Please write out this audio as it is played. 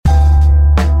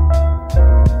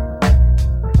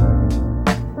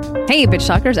Hey, Bitch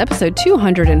Talkers, episode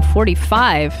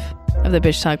 245 of the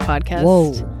Bitch Talk podcast.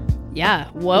 Whoa. Yeah,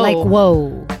 whoa. Like,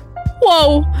 whoa.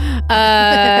 Whoa.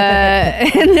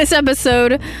 In this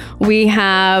episode, we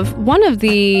have one of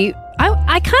the, I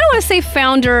kind of want to say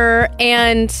founder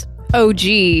and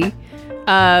OG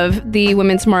of the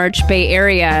Women's March Bay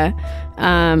Area.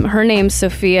 Her name's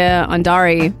Sophia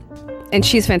Andary, and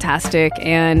she's fantastic.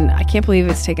 And I can't believe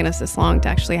it's taken us this long to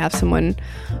actually have someone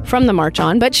from the march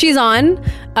on. But she's on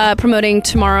promoting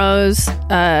tomorrow's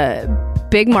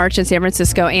big march in San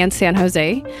Francisco and San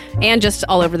Jose, and just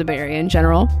all over the Bay Area in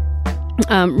general.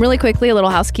 Really quickly, a little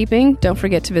housekeeping. Don't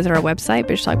forget to visit our website,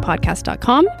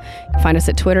 bitchtalkpodcast.com. You can find us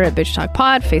at Twitter at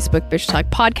bitchtalkpod, Facebook Bitch Talk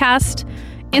Podcast,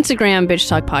 Instagram Bitch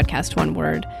Talk Podcast, one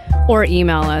word, or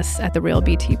email us at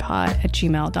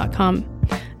therealbtpod@gmail.com.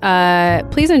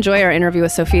 Please enjoy our interview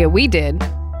with Sophia. We did.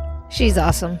 She's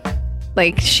awesome.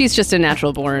 Like, she's just a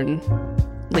natural born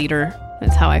leader.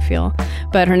 That's how I feel.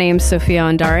 But her name's Sophia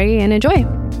Andary, and enjoy.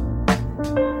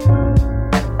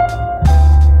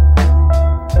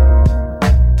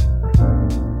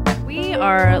 We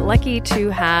are lucky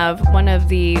to have one of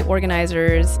the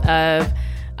organizers of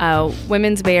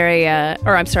Women's March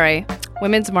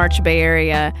Bay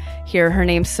Area here. Her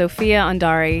name's Sophia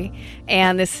Andary,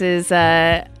 and this is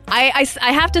I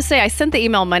have to say, I sent the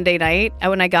email Monday night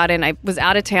when I got in. I was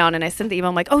out of town, and I sent the email.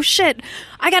 I'm like, oh shit,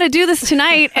 I got to do this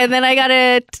tonight. And then I got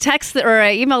a text or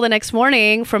an email the next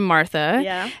morning from Martha.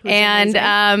 Yeah,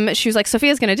 and she was like,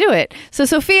 Sophia's going to do it. So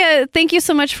Sophia, thank you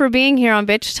so much for being here on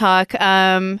Bitch Talk.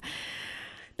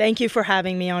 Thank you for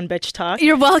having me on Bitch Talk.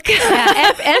 You're welcome.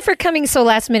 Yeah, and for coming so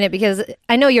last minute, because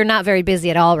I know you're not very busy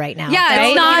at all right now. Yeah, right?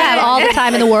 it's not. You have all the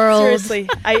time in the world. Seriously,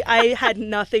 I had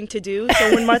nothing to do.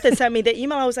 So when Martha sent me the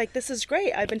email, I was like, this is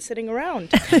great. I've been sitting around.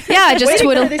 Yeah, just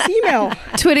waiting for this email.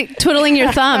 Twiddling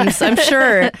your thumbs, I'm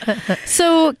sure.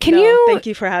 So thank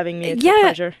you for having me. It's a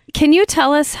pleasure. Can you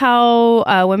tell us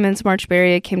how Women's March Bay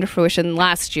Area came to fruition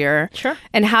last year? Sure.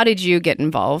 And how did you get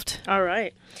involved? All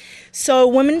right. So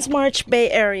Women's March Bay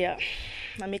Area.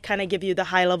 Let me kind of give you the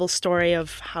high-level story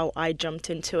of how I jumped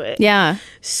into it. Yeah.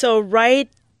 So right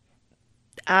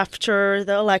after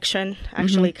the election,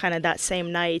 actually kind of that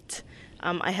same night,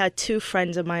 I had two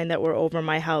friends of mine that were over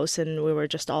my house, and we were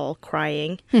just all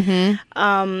crying.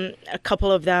 A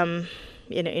couple of them,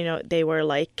 you know, they were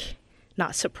like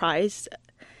not surprised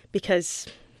because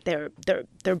they're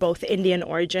both Indian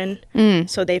origin,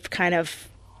 so they've kind of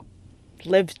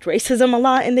lived racism a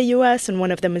lot in the U.S., and one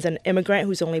of them is an immigrant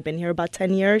who's only been here about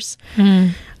 10 years.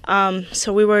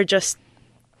 So we were just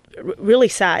really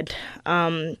sad.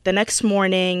 The next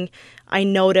morning, I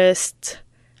noticed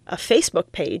a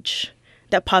Facebook page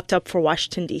that popped up for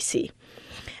Washington, D.C.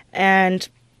 And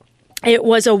it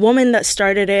was a woman that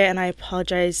started it, and I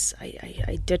apologize,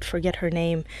 I did forget her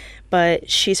name, but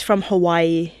she's from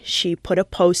Hawaii. She put a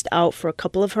post out for a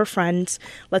couple of her friends,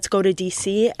 let's go to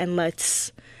D.C. and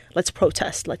let's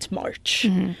protest, let's march,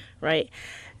 right?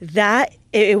 That,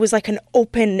 it was like an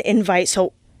open invite.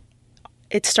 So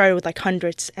it started with like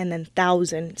hundreds and then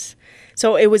thousands.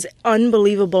 So it was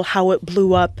unbelievable how it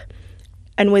blew up.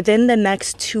 And within the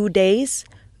next 2 days,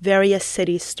 various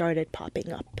cities started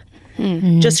popping up.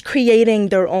 Just creating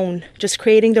their own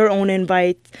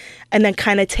invite, and then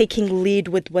kind of taking lead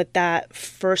with what that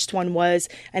first one was.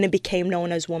 And it became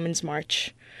known as Women's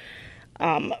March.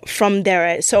 From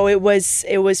there. So it was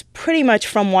pretty much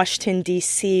from Washington,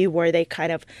 D.C., where they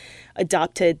kind of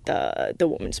adopted the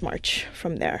Women's March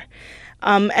from there.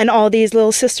 And all these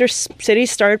little sister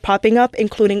cities started popping up,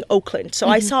 including Oakland. So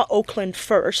I saw Oakland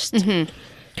first,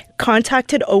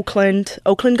 contacted Oakland.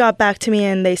 Oakland got back to me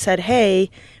and they said,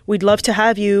 hey, we'd love to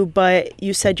have you, but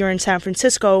you said you're in San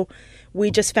Francisco.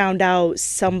 We just found out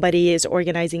somebody is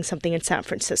organizing something in San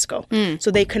Francisco.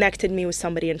 So they connected me with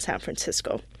somebody in San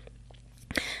Francisco.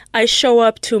 I show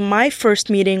up to my first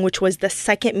meeting, which was the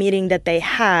second meeting that they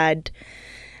had.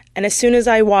 And as soon as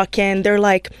I walk in, they're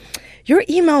like, your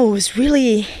email was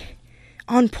really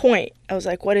on point. I was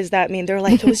like, what does that mean? They're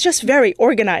like, it was just very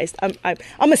organized.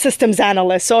 I'm a systems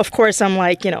analyst. So, of course, I'm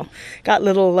like, got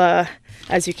little,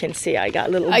 as you can see, I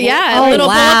got little bullet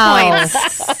points.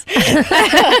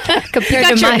 Compared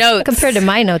to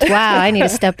my notes. Wow, I need to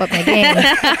step up my game.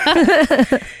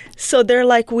 So they're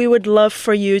like, we would love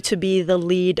for you to be the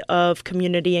lead of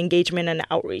community engagement and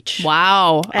outreach.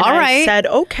 Wow. And all right. I said,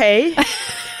 okay.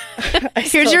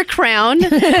 Here's your crown.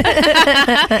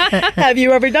 Have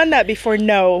you ever done that before?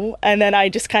 No. And then I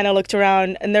just kind of looked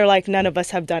around, and they're like, none of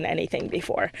us have done anything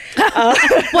before.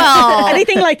 Well,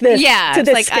 anything like this. Yeah. To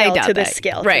this like, scale. I doubt to this that.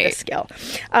 scale. Right. To this scale.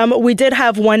 We did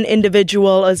have one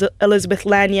individual, Elizabeth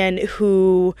Lanyon,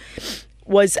 who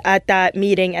was at that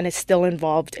meeting and is still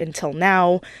involved until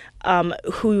now,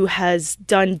 who has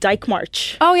done Dyke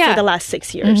March for the last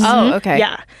 6 years. Oh, okay.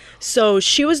 Yeah. So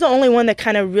she was the only one that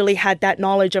kind of really had that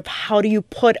knowledge of how do you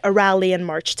put a rally and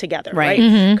march together, right?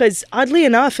 Because oddly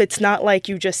enough, it's not like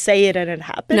you just say it and it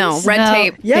happens. No, red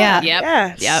tape.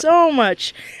 Yeah. So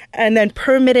much. And then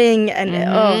permitting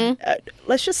and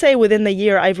let's just say within the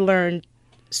year, I've learned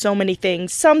so many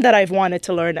things, some that I've wanted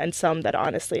to learn and some that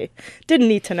honestly didn't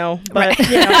need to know. But,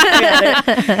 you know, I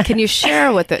get it. Can you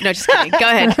share with it? No, just kidding. Go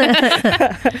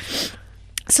ahead.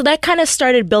 So that kind of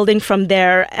started building from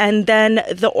there. And then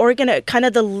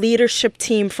the leadership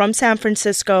team from San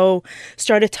Francisco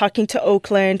started talking to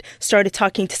Oakland, started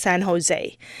talking to San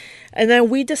Jose. And then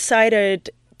we decided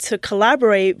to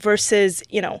collaborate versus,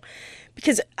 you know,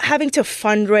 because having to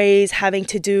fundraise, having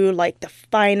to do like the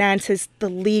finances, the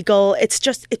legal,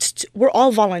 we're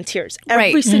all volunteers.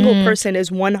 Every single person is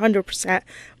 100%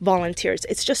 volunteers.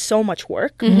 It's just so much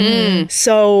work.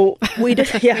 So we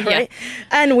did, right?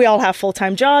 And we all have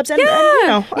full-time jobs and you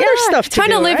know, other stuff to trying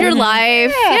do. to live your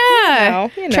life. You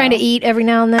know. Trying to eat every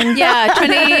now and then. Yeah,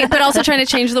 trying to eat, but also trying to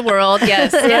change the world.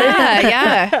 Yes.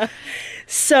 Yeah.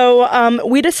 So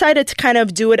we decided to kind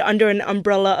of do it under an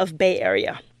umbrella of Bay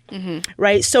Area.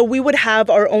 Right. So we would have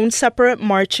our own separate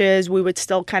marches. We would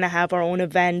still kind of have our own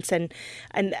events and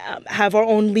have our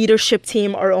own leadership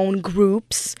team, our own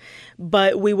groups.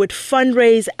 But we would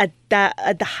fundraise at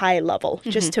the high level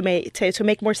just to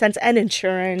make more sense, and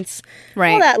insurance,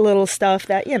 all that little stuff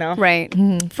that, you know,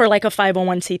 for like a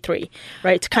 501c3,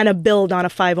 right? To kind of build on a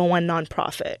 501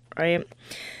 nonprofit, right?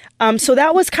 So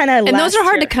that was kind of, and those are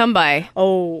hard to come by.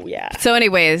 Oh yeah. So,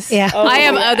 anyways, Oh, I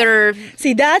have other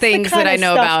that's things the kind that I of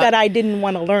know stuff about that I didn't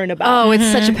want to learn about. Oh,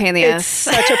 it's such a pain in the It's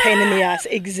ass. such a pain in the ass.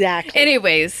 Exactly.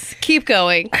 Anyways, keep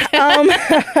going.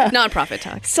 Nonprofit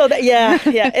talk. So that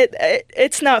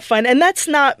it's not fun, and that's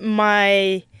not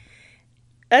the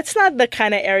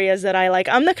kind of areas that I like.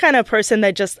 I'm the kind of person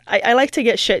that just I like to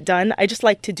get shit done. I just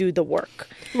like to do the work.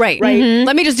 Right.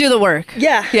 Let me just do the work.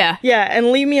 Yeah,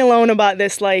 and leave me alone about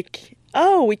this, like,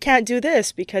 oh, we can't do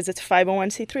this because it's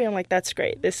 501c3. I'm like, that's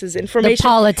great. This is information.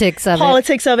 The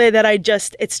politics of it that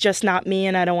it's just not me,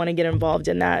 and I don't want to get involved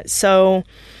in that. So,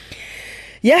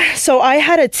 so I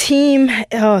had a team.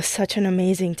 Oh, such an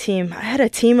amazing team. I had a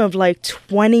team of like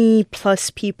 20 plus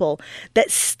people that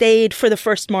stayed for the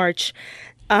first march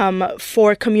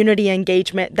for community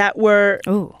engagement that were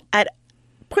at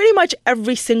pretty much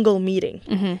every single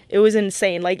meeting. It was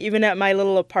insane. Like, even at my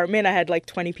little apartment, I had like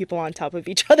 20 people on top of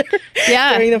each other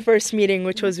during the first meeting,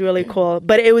 which was really cool.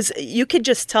 But you could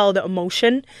just tell the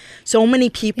emotion. So many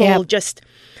people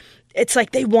it's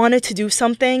like they wanted to do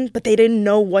something, but they didn't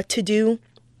know what to do.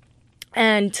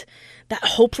 And that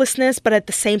hopelessness, but at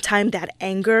the same time, that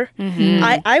anger.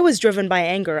 I was driven by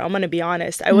anger. I'm going to be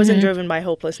honest. I wasn't driven by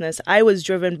hopelessness. I was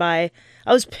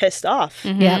pissed off.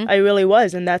 I really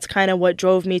was. And that's kind of what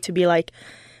drove me to be like,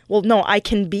 well, no, I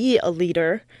can be a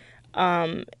leader.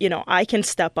 You know, I can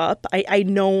step up. I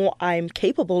know I'm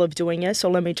capable of doing it. So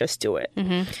let me just do it.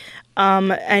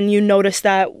 And you notice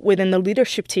that within the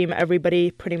leadership team,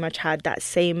 everybody pretty much had that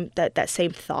same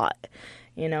thought,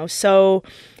 you know, so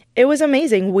it was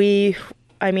amazing. Were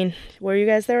you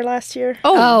guys there last year?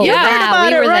 Oh, you heard about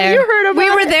we it, were right? there. You heard about it.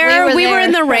 We were there. We were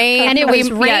in the rain. And it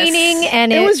was raining.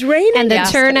 And it was raining. And the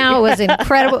turnout was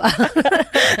incredible.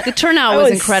 The turnout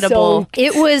was incredible.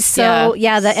 It was so,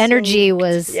 the energy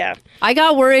was. Yeah. I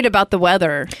got worried about the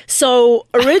weather. So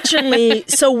originally,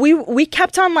 we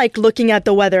kept on like looking at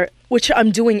the weather, which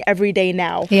I'm doing every day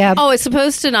now. Yeah. Oh, it's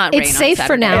supposed to not rain. It's safe on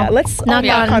for now. Yeah, let's knock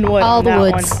on wood. All the that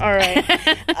woods. One. All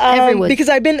right. Every wood. Because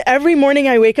every morning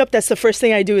I wake up, that's the first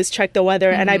thing I do is check the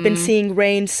weather. And I've been seeing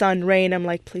rain, sun, rain. I'm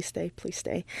like, please stay, please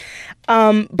stay.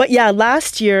 But yeah,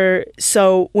 last year,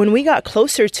 so when we got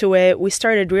closer to it, we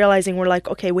started realizing we're like,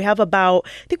 okay, we had about,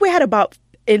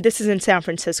 and this is in San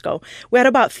Francisco, we had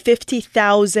about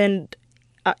 50,000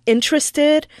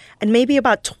 interested and maybe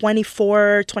about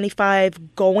 24,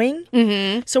 25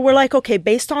 going. So we're like, okay,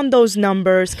 based on those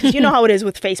numbers, because you know how it is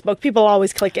with Facebook, people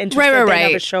always click interested, they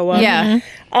never show up. Yeah.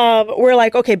 We're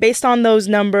like, okay, based on those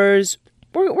numbers,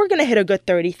 we're going to hit a good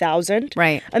 30,000.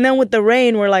 Right. And then with the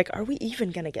rain, we're like, are we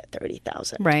even going to get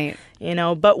 30,000? Right. You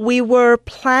know, but we were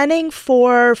planning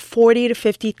for 40 to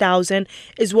 50,000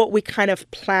 is what we kind of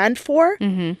planned for.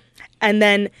 And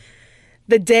then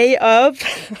the day of,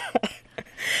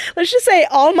 let's just say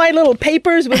all my little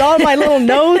papers with all my little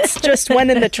notes just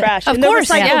went in the trash. Of in course,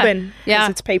 the recycle yeah. bin. Yeah.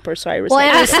 It's paper, so I recycle. Well,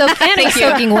 and it was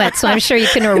soaking wet, so I'm sure you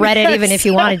couldn't have read it even if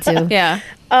you wanted to. Yeah.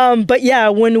 But yeah,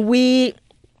 when we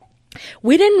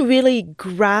didn't really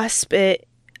grasp it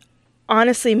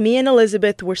honestly, me and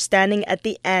Elizabeth were standing at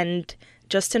the end,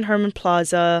 just in Herman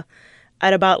Plaza,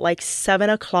 at about like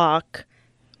 7:00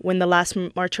 when the last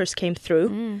marchers came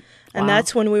through. And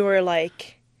that's when we were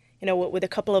like, you know, with a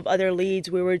couple of other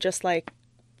leads, we were just like,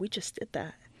 we just did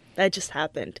that. That just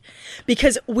happened.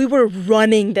 Because we were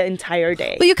running the entire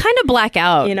day. Well, you kind of black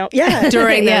out. You know? Yeah.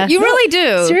 During that. You really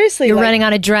do. Seriously. You're running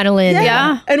on adrenaline.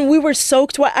 Yeah. And we were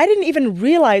soaked wet. I didn't even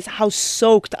realize how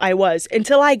soaked I was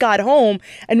until I got home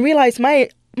and realized my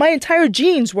entire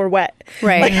jeans were wet.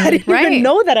 Right. Like, I didn't even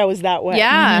know that I was that wet.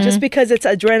 Yeah. Just because it's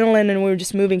adrenaline and we were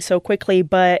just moving so quickly.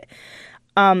 But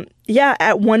yeah,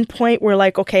 at one point we're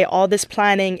like, okay, all this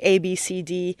planning, A, B, C,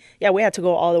 D. Yeah, we had to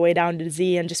go all the way down to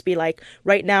Z and just be like,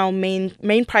 right now,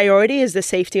 main priority is the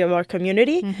safety of our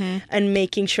community and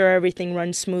making sure everything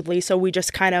runs smoothly. So we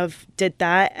just kind of did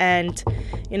that. And,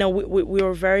 you know, we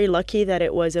were very lucky that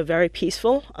it was a very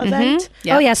peaceful event.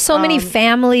 Oh, yeah. So many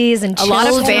families and a lot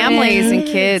of children. families and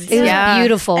kids. It was Yeah.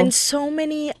 beautiful. And so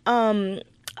many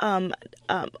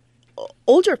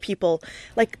older people.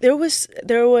 Like there was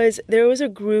a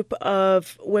group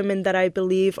of women that I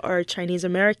believe are Chinese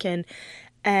American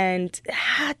and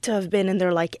had to have been in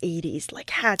their like 80s, like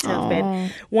had to have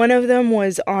been. One of them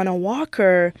was on a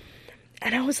walker.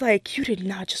 And I was like, you did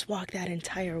not just walk that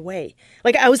entire way.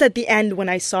 Like, I was at the end when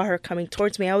I saw her coming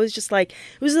towards me. I was just like,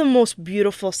 it was the most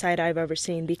beautiful sight I've ever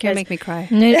seen. Because Can't make me cry.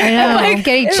 I know. I'm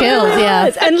getting chills.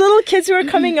 Yeah. And little kids were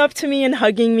coming up to me and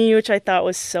hugging me, which I thought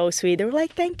was so sweet. They were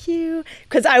like, thank you.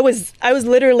 Because I was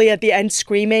literally at the end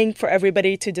screaming for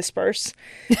everybody to disperse.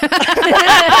 Disperse!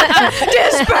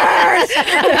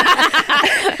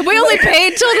 We only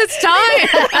paid till this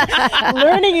time.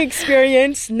 Learning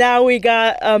experience. Now we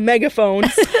got megaphones.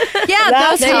 Yeah,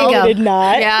 Last that's year you go. we did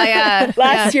not. Yeah.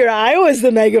 Last year I was the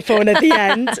megaphone at the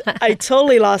end. I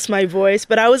totally lost my voice,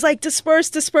 but I was like,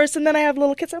 disperse. And then I have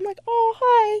little kids. I'm like, oh,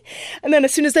 hi. And then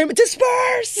as soon as they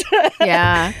disperse.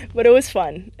 Yeah. But it was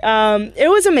fun. It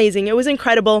was amazing. It was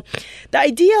incredible. The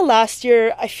idea last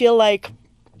year, I feel like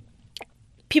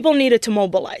people needed to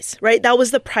mobilize, right? That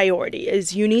was the priority,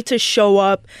 is you need to show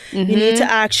up. You need to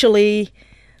actually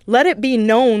let it be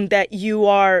known that you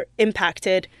are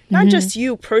impacted, not just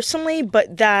you personally,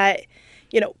 but that,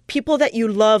 you know, people that you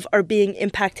love are being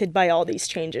impacted by all these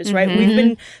changes, right? We've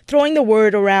been throwing the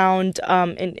word around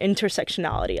in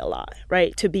intersectionality a lot,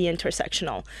 right? To be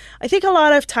intersectional. I think a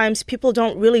lot of times people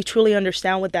don't really truly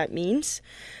understand what that means.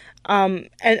 And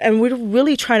we're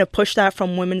really trying to push that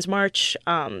from Women's March,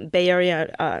 Bay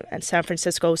Area, and San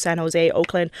Francisco, San Jose,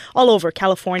 Oakland, all over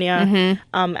California,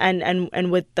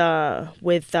 and with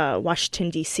Washington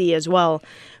D.C. as well.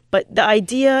 But the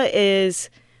idea is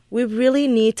we really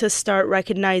need to start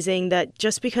recognizing that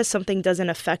just because something doesn't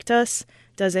affect us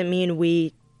doesn't mean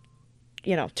we,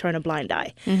 you know, turn a blind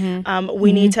eye.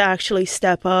 We need to actually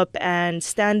step up and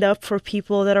stand up for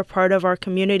people that are part of our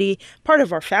community, part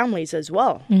of our families as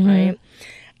well, right?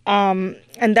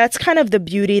 And that's kind of the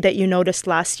beauty that you noticed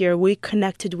last year. We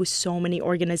connected with so many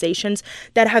organizations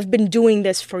that have been doing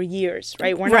this for years,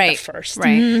 right? We're not the first.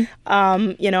 Right.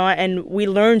 You know, and we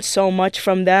learned so much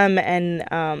from them.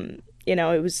 And, you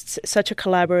know, it was such a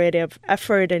collaborative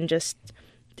effort and just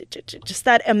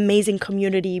that amazing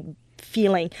community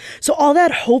feeling. So all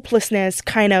that hopelessness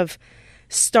kind of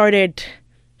started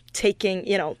taking,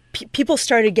 you know, people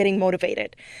started getting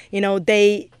motivated. You know,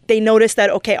 they noticed that,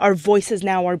 okay, our voices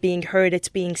now are being heard, it's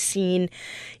being seen.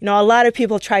 You know, a lot of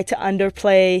people tried to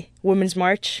underplay Women's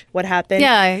March. What happened?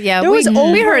 Yeah.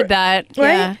 We heard that.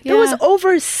 Right? Yeah. There was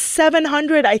over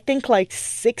 700, I think like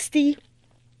 60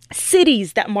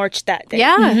 cities that marched that day.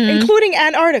 Yeah. Including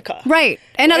Antarctica. Right.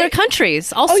 And other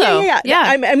countries also. Oh, yeah.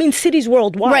 I mean, cities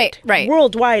worldwide. Right.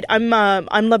 Worldwide. I'm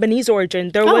Lebanese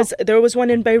origin. There was one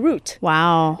in Beirut.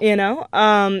 Wow. You know?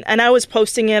 And I was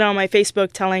posting it on my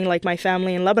Facebook telling like my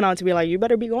family in Lebanon to be like, you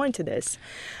better be going to this.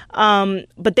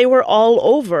 But they were all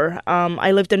over.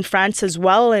 I lived in France as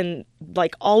well, and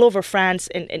like all over France.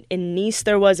 In Nice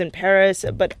there was, in Paris,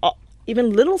 but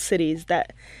even little cities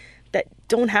that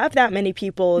don't have that many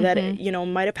people that, you know,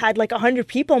 might have had like 100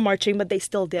 people marching, but they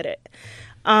still did it.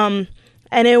 And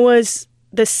it was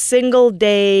the single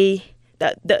day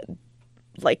the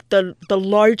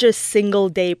largest single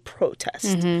day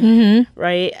protest,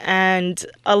 right? And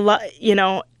a lot, you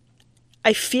know,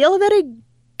 I feel that it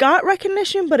got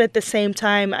recognition, but at the same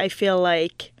time, I feel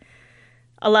like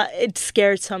it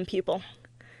scared some people.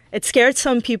 It scared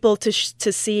some people to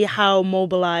see how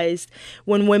mobilized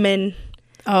when women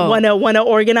want to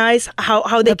organize,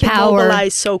 how they can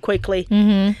mobilize so quickly.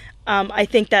 I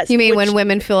think that's... You mean when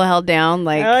women feel held down?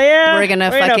 Like, oh, yeah. we're going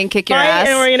to fucking kick your ass?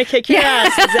 And we're going to kick your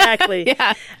ass. Exactly.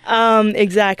 Yeah.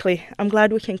 Exactly. I'm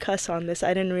glad we can cuss on this.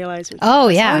 I didn't realize we could Oh,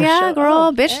 cuss yeah. on the Yeah, show.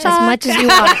 girl, bitch As talk. much as you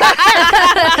want.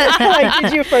 Like,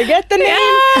 did you forget the name?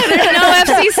 Yeah, there's no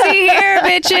FCC here,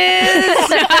 bitches.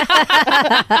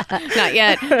 Not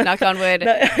yet. Knock on wood.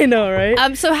 I know,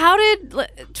 right? So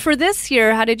for this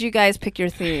year, how did you guys pick your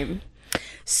theme?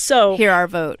 So Hear Our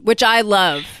Vote, which I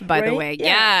love, by the Right? way. Yeah.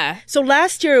 Yeah. So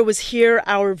last year it was Hear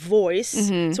Our Voice.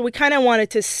 So we kind of wanted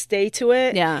to stay to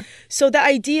it. Yeah. So the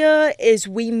idea is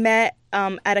we met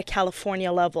at a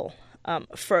California level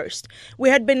first. We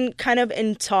had been kind of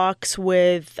in talks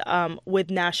with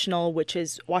National, which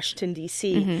is Washington,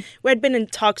 D.C. We had been in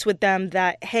talks with them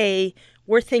that, hey,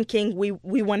 we're thinking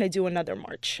we want to do another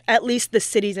march, at least the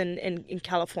cities in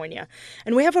California.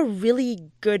 And we have a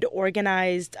really good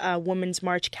organized Women's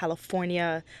March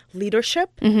California leadership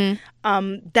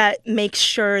that makes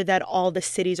sure that all the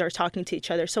cities are talking to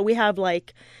each other. So we have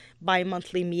like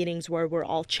bi-monthly meetings where we're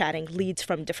all chatting, leads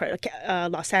from different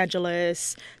Los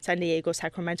Angeles, San Diego,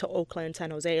 Sacramento, Oakland,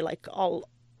 San Jose, like all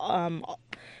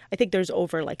I think there's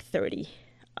over like 30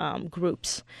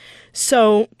 groups.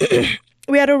 So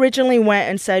we had originally went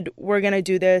and said, we're going to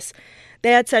do this.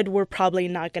 They had said, we're probably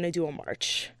not going to do a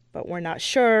march, but we're not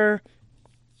sure.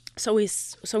 So we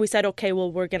said, okay,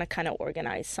 well, we're going to kind of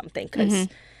organize something because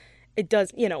it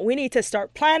does, we need to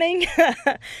start planning,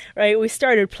 right? We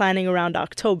started planning around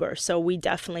October. So we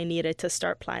definitely needed to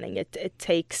start planning. It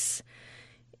takes,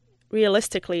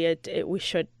 realistically, we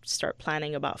should start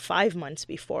planning about 5 months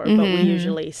before, but we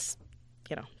usually,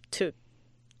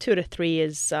 2 to 3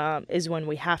 is when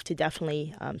we have to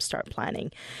definitely start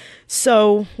planning.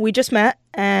 So we just met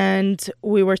and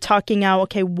we were talking out,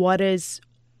 okay, what is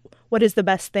the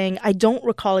best thing? I don't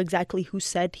recall exactly who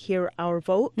said Hear Our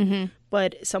Vote,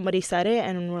 but somebody said it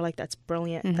and we're like, that's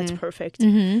brilliant. That's perfect.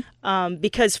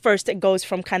 Because first it goes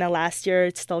from kind of last year.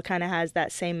 It still kind of has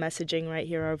that same messaging, right?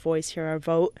 Hear our voice, hear our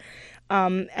vote.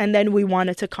 And then we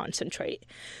wanted to concentrate.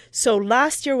 So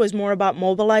last year was more about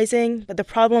mobilizing, but the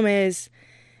problem is,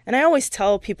 and I always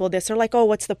tell people this, they're like, oh,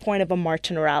 what's the point of a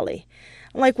march and a rally?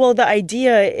 I'm like, well, the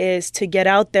idea is to get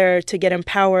out there, to get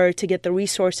empowered, to get the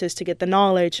resources, to get the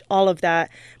knowledge, all of that.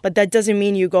 But that doesn't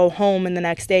mean you go home and the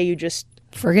next day you just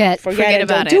Forget and about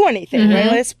don't it. do anything,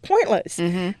 right? It's pointless.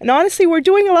 And honestly, we're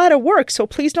doing a lot of work, so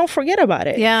please don't forget about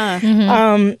it. Yeah.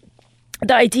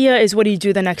 The idea is, what do you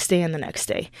do the next day and the next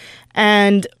day?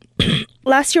 And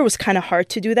last year was kind of hard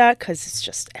to do that because it's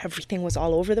just everything was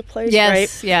all over the place, Yes.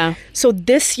 right? Yeah. So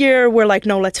this year we're like,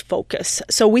 no, let's focus.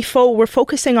 So we're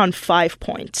focusing on 5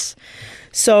 points.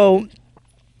 So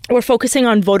we're focusing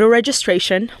on voter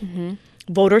registration,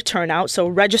 voter turnout. So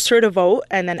register to vote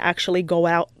and then actually go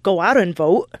out and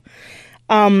vote.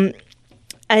 And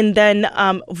then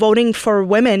voting for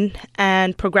women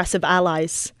and progressive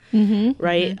allies.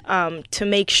 Right? To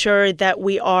make sure that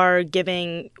we are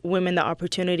giving women the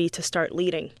opportunity to start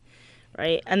leading,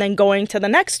 right? And then going to the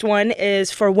next one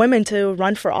is for women to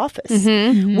run for office.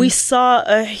 We saw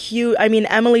a huge,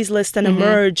 Emily's List and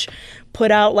Emerge put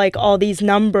out like all these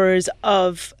numbers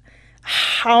of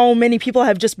how many people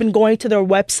have just been going to their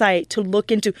website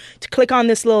to click on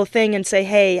this little thing and say,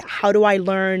 hey, how do I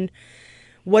learn?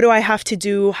 What do I have to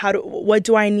do? What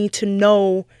do I need to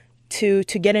know to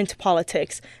get into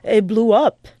politics? It blew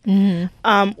up,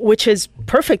 which is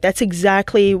perfect. That's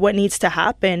exactly what needs to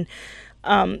happen.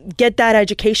 Get that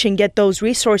education, get those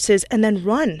resources, and then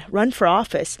run for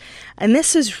office. And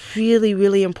this is really,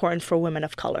 really important for women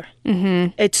of color.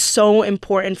 It's so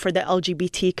important for the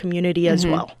LGBT community as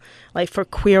well, like for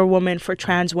queer women, for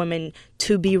trans women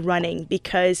to be running,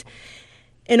 because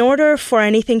in order for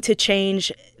anything to change,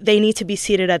 they need to be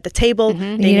seated at the table.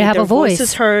 They need to have their a voice.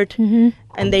 voices heard,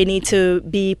 and they need to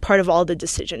be part of all the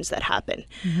decisions that happen.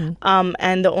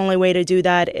 And the only way to do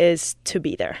that is to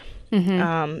be there.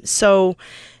 So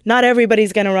not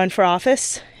everybody's going to run for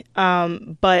office,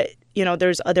 but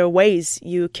there's other ways.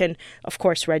 You can, of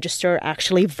course, register,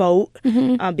 actually vote,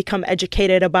 become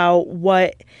educated about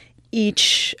what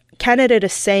each candidate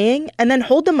is saying, and then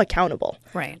hold them accountable.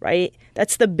 Right?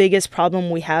 That's the biggest problem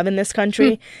we have in this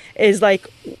country is like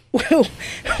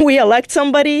we elect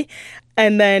somebody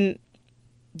and then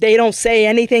they don't say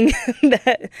anything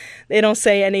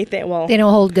well, They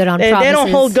don't hold good on promises. they don't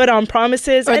hold good on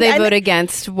promises, Or they vote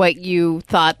against what you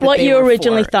thought that what they you were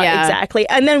originally for. thought. Yeah. Exactly.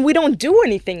 And then we don't do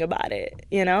anything about it,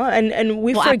 and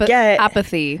we forget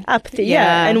apathy.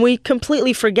 Yeah. And we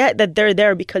completely forget that they're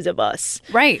there because of us.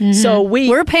 Right. So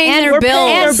We're paying their we're bills.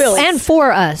 paying their bills. And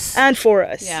for us. And for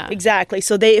us. Yeah. Exactly.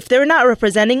 So if they're not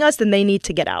representing us, then they need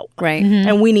to get out. Right.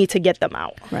 And we need to get them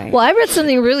out. Right. Well, I read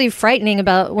something really frightening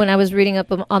about when I was reading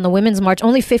up on the Women's March.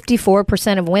 Only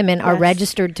 54% of women are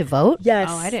registered to vote. Yes.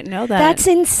 Oh, I didn't know that. That's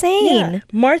insane. Yeah.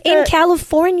 Martha, In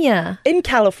California.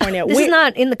 This Is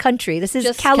not in the country. This is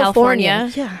Just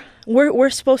California. Yeah. We're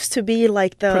supposed to be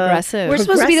like the Progressive. We're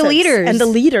supposed to be the progressives leaders. and the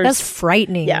leaders. That's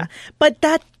frightening. Yeah. But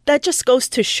that just goes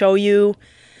to show you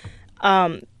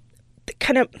the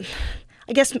kind of,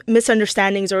 I guess,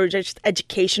 misunderstandings or just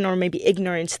education or maybe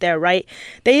ignorance there, right?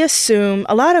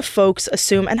 A lot of folks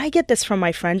assume, and I get this from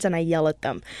my friends and I yell at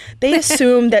them, they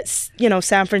assume that,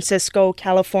 San Francisco,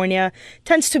 California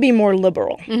tends to be more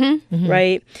liberal,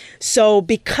 right? So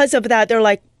because of that, they're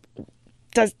like,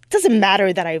 doesn't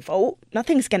matter that I vote.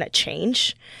 Nothing's going to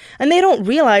change. And they don't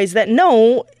realize that,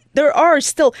 no,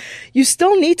 you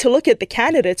still need to look at the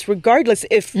candidates, regardless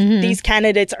if these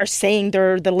candidates are saying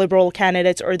they're the liberal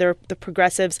candidates or they're the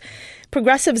progressives.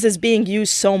 Progressives is being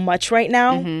used so much right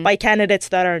now by candidates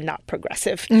that are not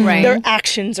progressive. Right. Their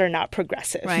actions are not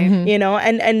progressive. Right.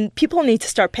 And people need to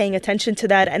start paying attention to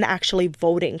that and actually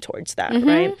voting towards that,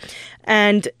 right?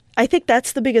 And I think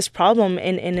that's the biggest problem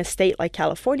in a state like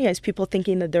California is people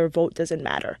thinking that their vote doesn't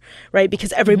matter, right?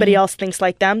 Because everybody else thinks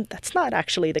like them. That's not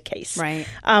actually the case. Right.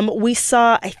 We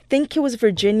saw, I think it was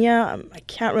Virginia. I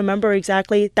can't remember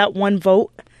exactly, that one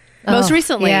vote. Most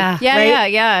recently. yeah. Yeah.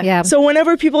 Yeah. So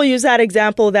whenever people use that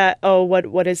example that, what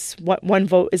one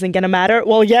vote isn't going to matter?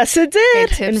 Well, yes, it did.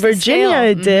 tips In the Virginia, scale.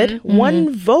 it did.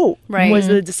 One vote was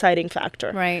the deciding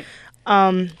factor. Right.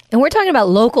 And we're talking about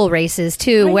local races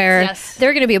too, where Yes. there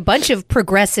are going to be a bunch of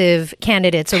progressive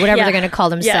candidates or whatever Yeah. they're going to call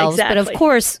themselves. Yeah, But of exactly.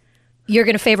 course, you're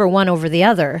going to favor one over the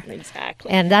other. Exactly.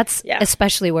 And that's Yeah.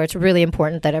 especially where it's really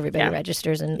important that everybody Yeah.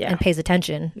 registers and Yeah. pays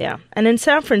attention. Yeah. And in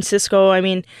San Francisco, I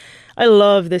mean, I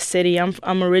love this city.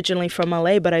 I'm originally from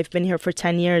LA, but I've been here for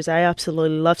 10 years. I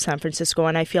absolutely love San Francisco,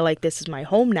 and I feel like this is my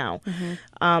home now.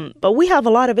 But we have a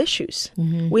lot of issues.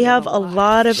 We have a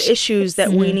lot of issues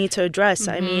that we need to address.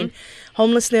 I mean,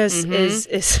 homelessness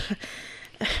is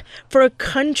for a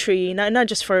country, not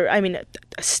just for, I mean,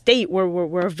 a state where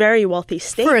we're a very wealthy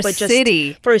state, For a but just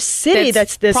city. for a city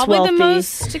that's this probably wealthy. the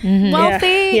most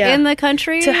wealthy Yeah. in the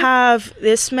country. To have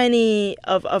this many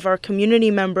of our community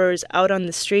members out on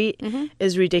the street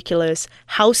is ridiculous.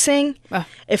 Housing.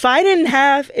 If I didn't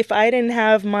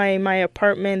have my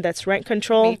apartment that's rent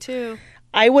control, Me too.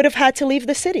 I would have had to leave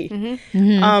the city.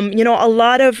 A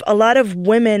lot of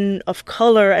women of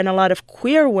color and a lot of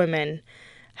queer women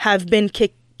have been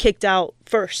kicked out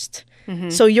first.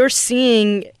 So you're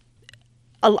seeing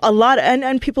a lot,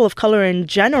 and people of color in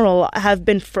general have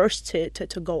been first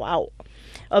to go out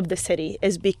of the city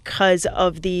is because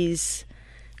of these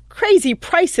crazy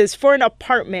prices for an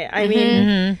apartment. I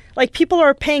mean, like people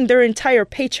are paying their entire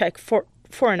paycheck for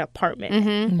an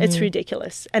apartment. It's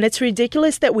ridiculous. And it's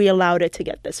ridiculous that we allowed it to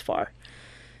get this far.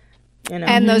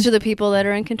 And those are the people that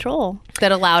are in control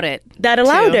that allowed it.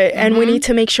 And we need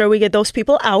to make sure we get those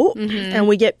people out and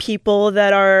we get people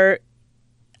that are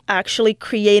actually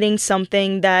creating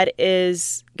something that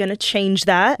is going to change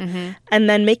that and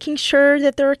then making sure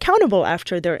that they're accountable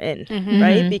after they're in,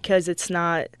 right? Because it's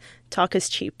not, talk is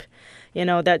cheap.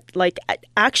 That like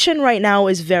action right now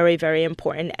is very, very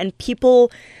important. And people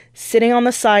sitting on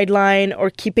the sideline or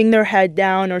keeping their head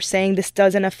down or saying this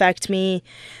doesn't affect me,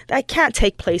 that can't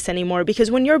take place anymore. Because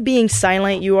when you're being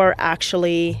silent, you are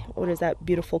actually, what is that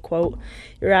beautiful quote?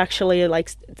 You're actually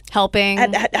like Helping.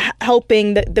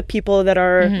 helping the people that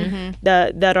are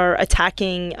that are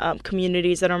attacking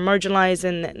communities that are marginalized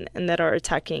and that are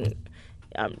attacking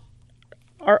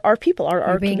our people,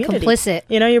 our being community. complicit.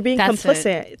 You're being That's complicit.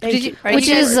 it. Thank you. Are Which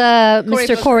you- is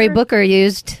Mr. Cory Booker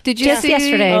used Did you just see-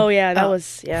 yesterday. Oh yeah, that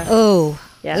was Oh,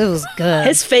 Yeah. it was good.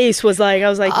 His face was like, I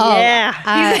was like, yeah.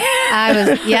 I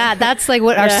was, yeah, that's like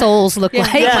what our souls look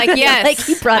like. Like, yes. Like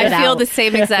he brought it I feel out. the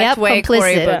same exact Yep, way,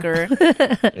 Cory complicit.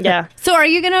 Booker. Yeah. So are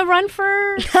you going to run for...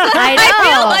 I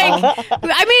know.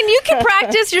 I mean, you can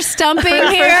practice your stumping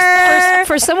here.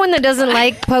 For someone that doesn't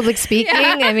like public speaking,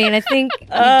 I mean, I think you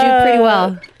do pretty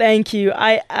well. Thank you.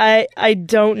 I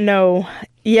don't know.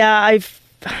 Yeah,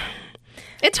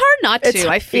 It's hard not to,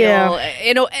 I feel.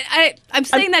 yeah. I'm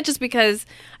saying that just because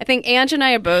I think Ange and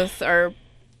I are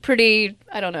pretty,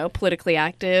 I don't know, politically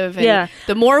active. And Yeah.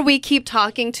 the more we keep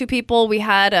talking to people, we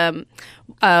had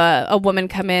a woman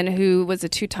come in who was a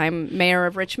 2-time mayor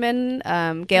of Richmond,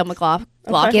 Gail McLaughlin.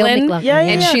 Gail McLaughlin.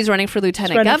 And she's running for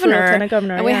lieutenant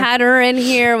governor. And we had her in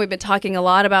here. We've been talking a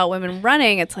lot about women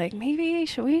running. It's like, maybe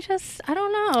should we just, I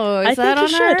don't know. Is that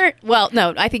on her? Well,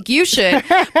 no, I think you should.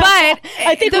 But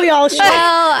I think we all should.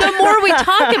 Well, the more we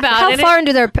talk about How it. far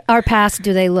into our past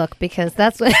do they look? Because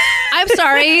that's what... I'm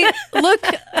sorry. Look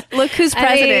who's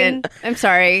president. I'm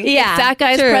sorry. Yeah, if that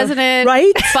guy's true. president.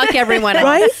 Right? Fuck everyone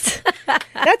else. Right?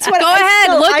 That's what. Go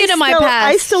ahead. Look into my past.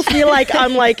 I still feel like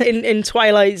I'm like in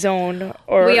Twilight Zone,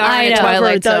 or We are in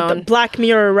Twilight the Zone. Black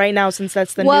Mirror right now, since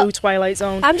that's the new Twilight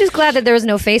Zone. I'm just glad that there was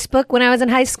no Facebook when I was in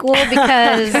high school,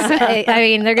 because I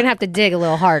mean, they're gonna have to dig a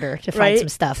little harder to find some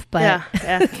stuff. But yeah.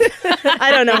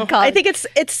 I don't know. I think it's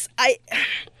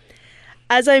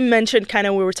as I mentioned, kind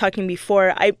of we were talking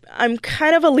before, I'm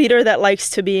kind of a leader that likes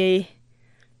to be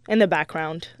in the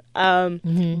background.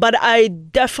 But I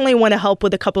definitely want to help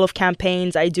with a couple of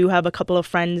campaigns. I do have a couple of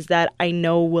friends that I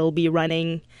know will be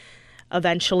running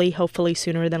eventually, hopefully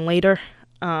sooner than later,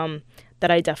 that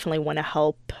I definitely want to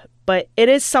help. But it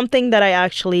is something that I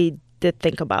actually did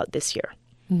think about this year.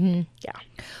 Yeah.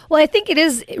 Well, I think it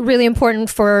is really important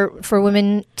for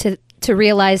women to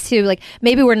realize too, like,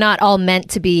 maybe we're not all meant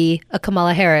to be a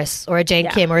Kamala Harris or a Jane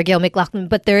Kim or a Gail McLaughlin,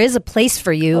 but there is a place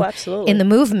for you in the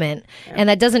movement. Yeah. And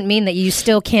that doesn't mean that you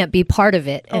still can't be part of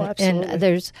it. And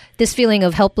there's this feeling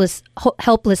of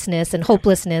helplessness and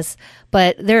hopelessness,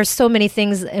 but there are so many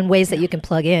things and ways that you can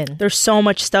plug in. There's so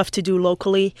much stuff to do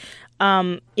locally.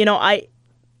 Last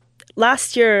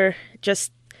year,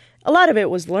 just a lot of it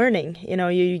was learning.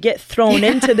 You get thrown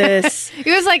into this. It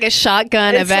was like a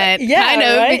shotgun event, kind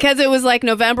of, right? Because it was like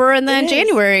November and then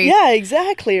January. Yeah,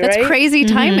 exactly. That's crazy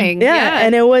timing. Yeah,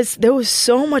 and there was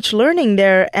so much learning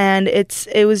there, and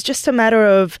it was just a matter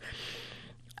of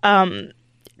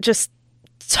just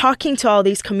talking to all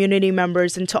these community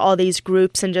members and to all these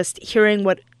groups and just hearing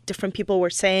what different people were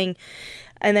saying.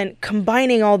 And then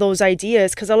combining all those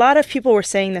ideas, because a lot of people were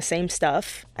saying the same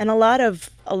stuff, and a lot of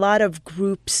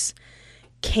groups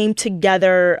came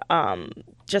together,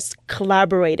 just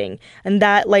collaborating. And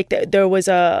that, like, there was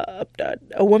a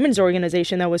women's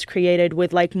organization that was created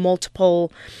with like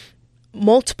multiple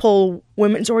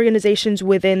women's organizations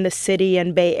within the city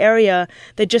and Bay Area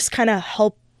that just kind of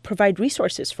help provide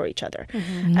resources for each other.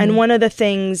 Mm-hmm. And one of the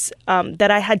things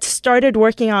that I had started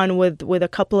working on with a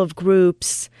couple of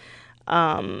groups.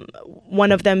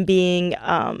 One of them being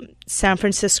San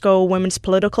Francisco Women's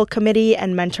Political Committee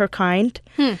and Mentor Kind.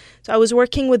 So I was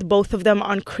working with both of them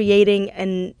on creating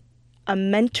a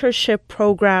mentorship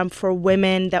program for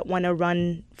women that want to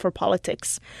run for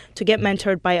politics, to get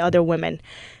mentored by other women.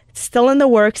 It's still in the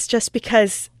works just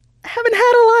because I haven't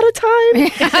had a lot of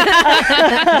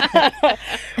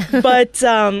time. But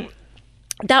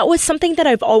that was something that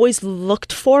I've always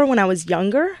looked for when I was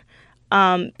younger.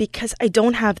 Because I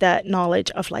don't have that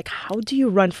knowledge of, like, how do you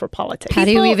run for politics? How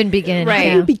do you even begin? Right. How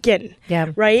do you begin?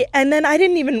 Yeah. Right. And then I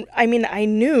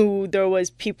knew there was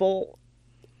people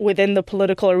within the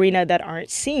political arena that aren't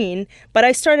seen, but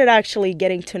I started actually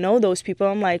getting to know those people.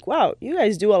 I'm like, wow, you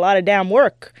guys do a lot of damn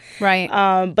work. Right.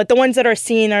 But the ones that are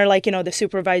seen are like, the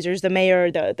supervisors, the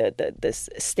mayor,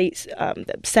 the states,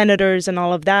 the senators and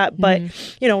all of that. But,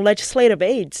 legislative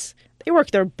aides, they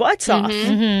work their butts off.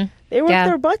 Mm-hmm. They work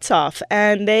their butts off,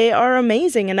 and they are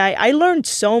amazing. And I learned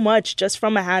so much just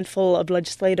from a handful of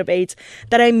legislative aides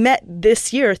that I met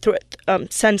this year,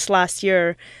 since last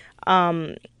year,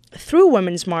 through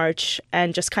Women's March,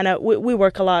 and just kind of, we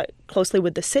work a lot closely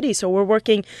with the city. So we're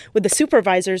working with the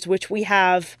supervisors, which we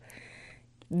have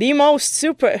the most I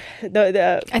think female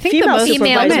the most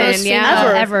supervisors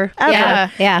ever.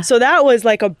 Yeah. So that was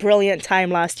like a brilliant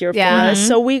time last year for us.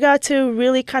 So we got to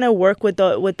really kind of work with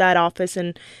that office, and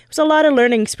it was a lot of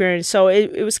learning experience. So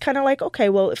it was kind of like, okay,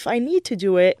 well, if I need to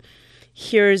do it,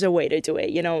 here's a way to do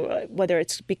it, whether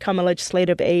it's become a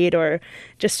legislative aide or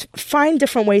just find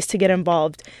different ways to get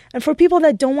involved. And for people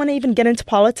that don't want to even get into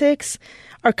politics,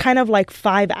 are kind of like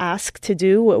 5 asks to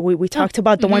do. We talked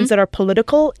about the ones that are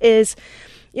political is,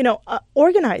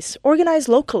 organize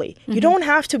locally. Mm-hmm. You don't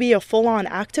have to be a full-on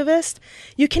activist.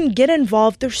 You can get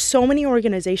involved. There's so many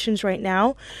organizations right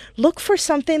now. Look for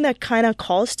something that kind of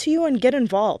calls to you and get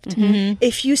involved. Mm-hmm.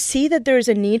 If you see that there's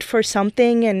a need for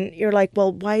something and you're like,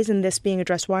 well, why isn't this being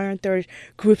addressed? Why aren't there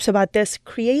groups about this?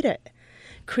 Create it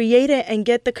and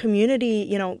get the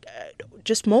community,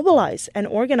 just mobilize and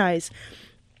organize.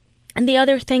 And the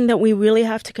other thing that we really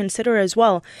have to consider as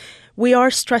well, we are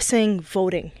stressing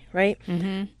voting, right?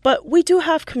 Mm-hmm. But we do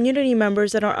have community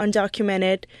members that are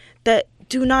undocumented that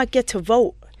do not get to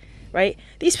vote. right?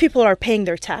 These people are paying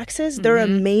their taxes. They're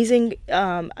amazing.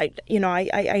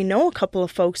 I know a couple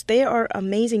of folks. They are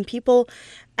amazing people,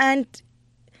 and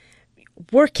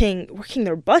working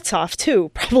their butts off too,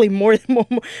 probably more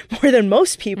than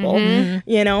most people.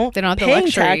 You know, they don't have the paying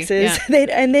luxury. taxes.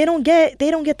 Yeah. They don't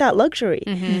get that luxury.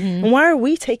 And why are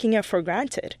we taking it for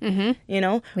granted? You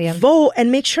know, vote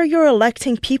and make sure you're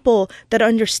electing people that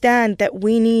understand that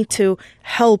we need to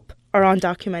help our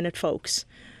undocumented folks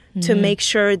to make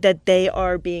sure that they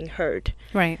are being heard.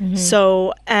 Right.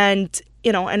 So, and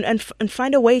you know, and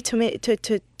find a way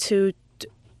to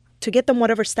get them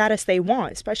whatever status they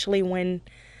want, especially when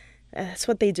that's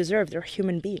what they deserve. They're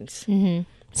human beings.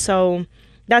 So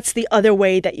that's the other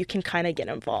way that you can kind of get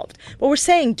involved. But we're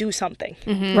saying do something.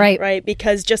 Right?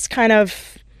 Because just kind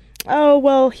of, oh,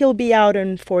 well, he'll be out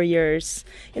in 4 years.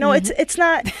 You know, it's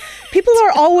not, people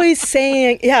are always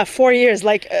saying, 4 years.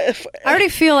 Like, I already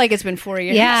feel like it's been 4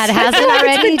 years. Yeah, it hasn't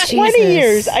already. It's been 20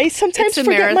 years. I sometimes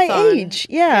forget my age.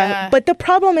 Yeah. But the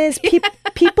problem is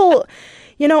people...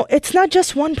 You know, it's not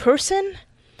just one person,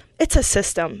 it's a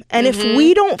system. And if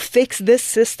we don't fix this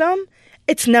system,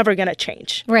 it's never going to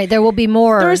change. Right. There will be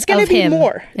more. There's going to be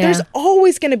more. Yeah. There's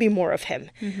always going to be more of him.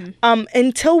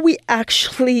 Until we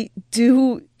actually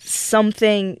do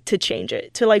something to change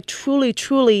it, to like truly,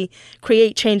 truly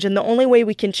create change. And the only way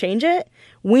we can change it,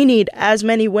 we need as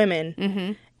many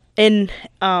women in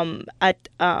at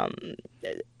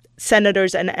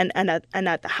senators and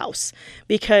at the House,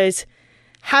 because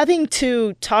having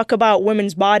to talk about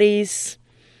women's bodies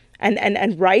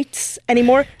and rights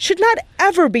anymore should not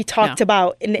ever be talked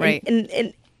about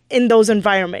in those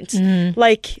environments.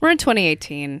 Like, we're in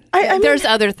 2018. I mean, there's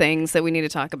other things that we need to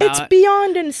talk about. It's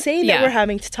beyond insane that we're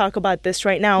having to talk about this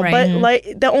right now. But like,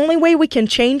 the only way we can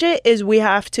change it is we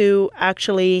have to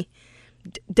actually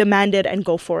demand it and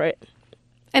go for it.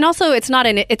 And also, it's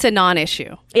a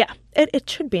non-issue. Yeah. It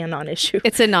should be a non-issue.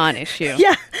 It's a non-issue.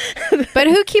 Yeah. But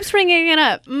who keeps bringing it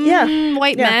up?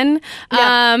 White men.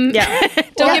 Don't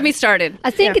get me started.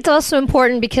 I think it's also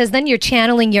important because then you're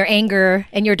channeling your anger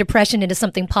and your depression into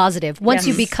something positive. Once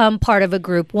you become part of a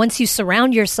group, once you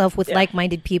surround yourself with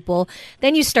like-minded people,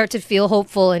 then you start to feel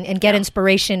hopeful and get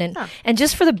inspiration. And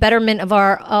just for the betterment of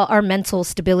our mental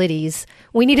stabilities,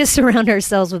 we need to surround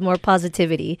ourselves with more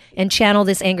positivity and channel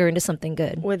this anger into something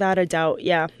good. Without a doubt,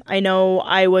 yeah. I know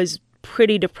I was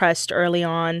pretty depressed early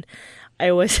on. I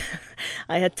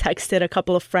had texted a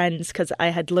couple of friends because I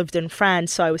had lived in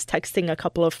France, so I was texting a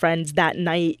couple of friends that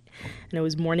night, and it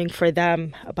was mourning for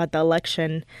them about the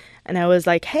election. And I was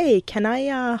like, "Hey, can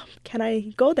I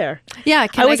go there?" Yeah,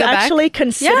 I was actually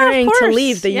considering to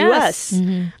leave the U.S.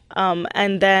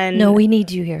 And then no, we need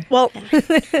you here. Well,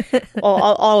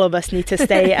 all of us need to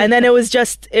stay. And then it was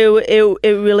just it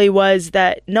really was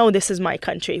that, no, this is my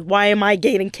country. Why am I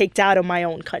getting kicked out of my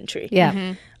own country?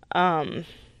 Yeah.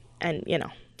 And you know,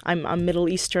 I'm Middle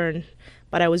Eastern,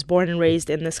 but I was born and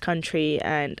raised in this country,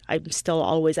 and I'm still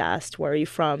always asked, "Where are you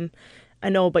from?" I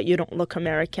know, but you don't look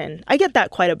American. I get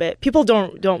that quite a bit. People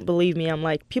don't believe me. I'm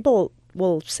like, people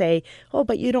will say, "Oh,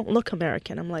 but you don't look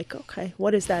American." I'm like, okay,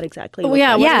 what is that exactly? What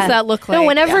does that look like? No,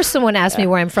 whenever someone asks me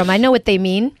where I'm from, I know what they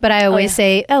mean, but I always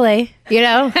say LA. You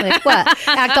know, like what?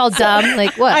 Act all dumb,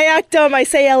 like what? I act dumb. I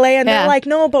say LA, and they're like,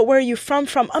 "No, but where are you from?"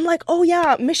 I'm like, "Oh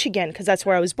yeah, Michigan," because that's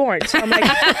where I was born. So I'm like,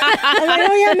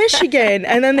 "Oh yeah, Michigan."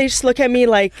 And then they just look at me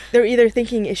like they're either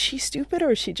thinking, "Is she stupid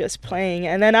or is she just playing?"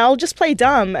 And then I'll just play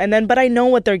dumb, but I know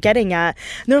what they're getting at.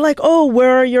 And they're like, "Oh,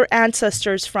 where are your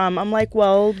ancestors from?" I'm like,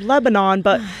 "Well, Lebanon,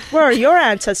 but where are your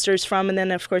ancestors from?" And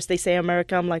then of course they say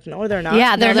America. I'm like, "No, they're not."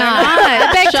 Yeah, they're not.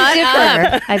 I beg to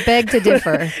differ. I beg to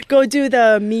differ. Go do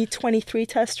the Me 23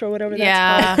 test or whatever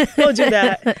that's called. Go do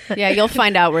that. Yeah, you'll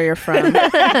find out where you're from.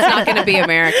 It's not going to be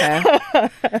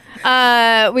America.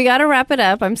 We got to wrap it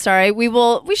up. I'm sorry.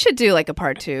 We should do like a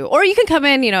part 2. Or you can come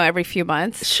in, every few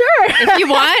months. Sure. If you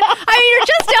want. I mean, you're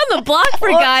just down the block, for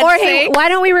God's sake. Hey, why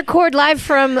don't we record live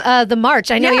from the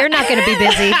march? I know you're not going to be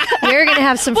busy. You're going to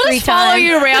have some free just follow time.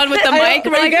 you around with the mic.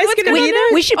 Are you guys going to be there?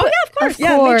 We should. of course.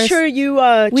 Yeah, make sure you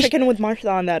check in with Martha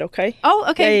on that, okay? Oh,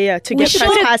 okay. Yeah, to get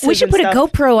press passes. We should put and a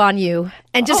GoPro on you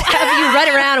and just have you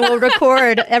run around and we'll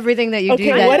record everything that you do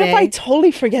that Okay, what day. if I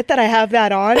totally forget that I have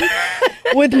that on?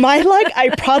 With my luck, I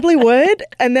probably would.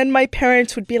 And then my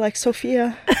parents would be like,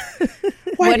 "Sophia,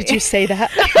 Why did you say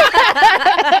that?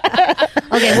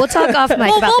 Okay, we'll talk off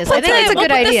mic about this. I think it's a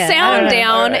good idea. We'll put the sound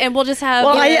down, and we'll just have.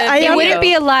 Well, it wouldn't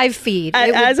be a live feed.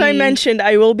 As I mentioned,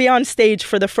 I will be on stage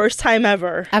for the first time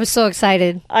ever. I'm so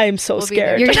excited. I am so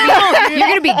scared. You're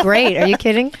gonna be great. Are you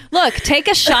kidding? Look, take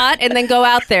a shot and then go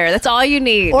out there. That's all you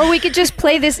need. Or we could just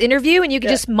play this interview and you could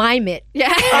just mime it.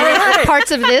 Yeah. Right.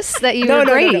 Parts of this that you were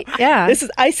great. No. Yeah.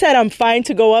 I said I'm fine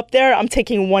to go up there. I'm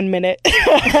taking 1 minute.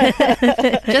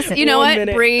 Just you know what?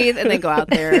 Minute. Breathe and then go out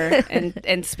there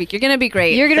and speak. You're gonna be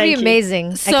great. You're gonna be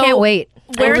amazing. So, I can't wait.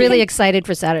 I'm really excited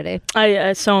for Saturday.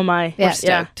 So am I. Yeah. We're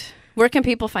stoked. Where can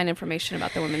people find information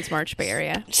about the Women's March Bay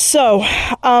Area? So,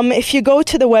 if you go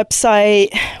to the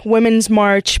website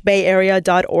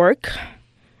womensmarchbayarea.org,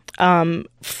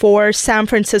 for San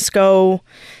Francisco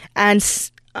and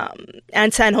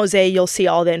San Jose, you'll see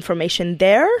all the information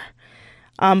there.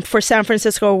 For San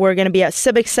Francisco, we're going to be at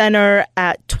Civic Center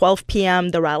at 12 p.m.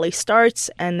 The rally starts,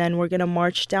 and then we're going to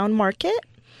march down Market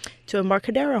to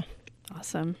Embarcadero.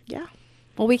 Awesome. Yeah.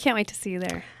 Well, we can't wait to see you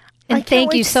there. And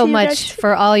thank you so much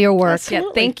for all your work. Absolutely.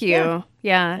 Yeah, thank you.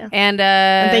 Yeah. And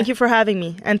thank you for having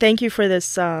me. And thank you for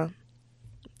this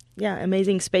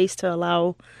amazing space to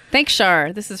allow. Thanks,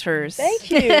 Shar. This is hers. Thank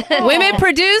you. Women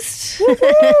produced.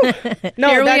 No,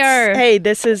 here we are. Hey,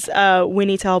 this is, we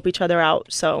need to help each other out.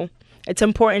 So it's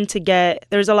important to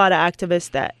there's a lot of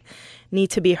activists that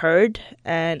need to be heard.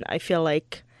 And I feel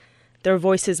like their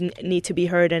voices need to be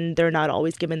heard, and they're not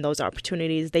always given those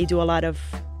opportunities. They do a lot of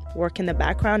work in the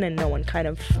background, and no one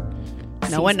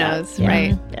knows,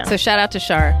 right? Yeah. So shout out to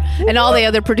Shar and all the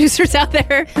other producers out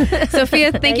there.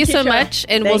 Sophia, thank you so much,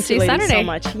 and we'll see you Saturday. So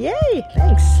much. Yay!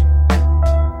 Thanks.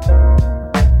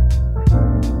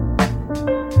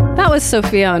 That was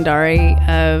Sophia Andary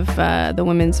of the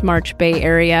Women's March Bay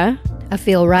Area. I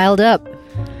feel riled up.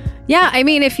 Yeah, I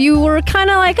mean, if you were kind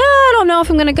of like, I don't know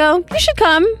if I'm going to go, you should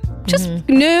come. Just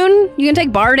noon. You can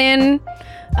take BART in.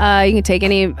 You can take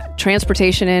any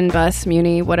transportation in, bus,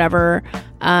 muni, whatever.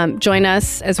 Join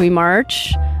us as we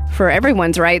march for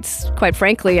everyone's rights. Quite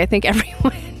frankly, I think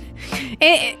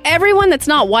everyone that's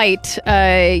not white,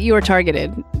 you are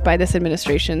targeted by this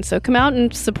administration. So come out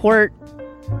and support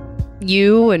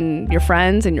you and your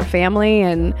friends and your family.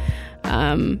 And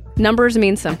numbers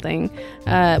mean something.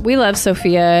 We love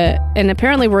Sophia, and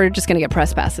apparently we're just going to get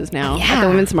press passes now at the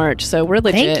Women's March. So we're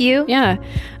legit. Thank you. Yeah.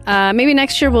 Maybe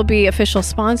next year we'll be official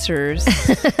sponsors of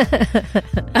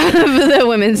the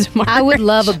Women's March. I would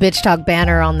love a Bitch Talk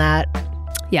banner on that.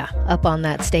 Yeah. Up on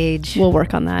that stage. We'll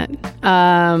work on that.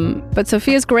 But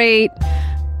Sophia's great,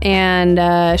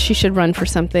 and she should run for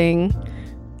something.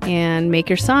 And make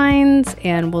your signs,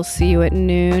 and we'll see you at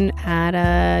noon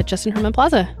at Justin Herman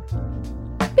Plaza.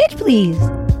 Bitch, please.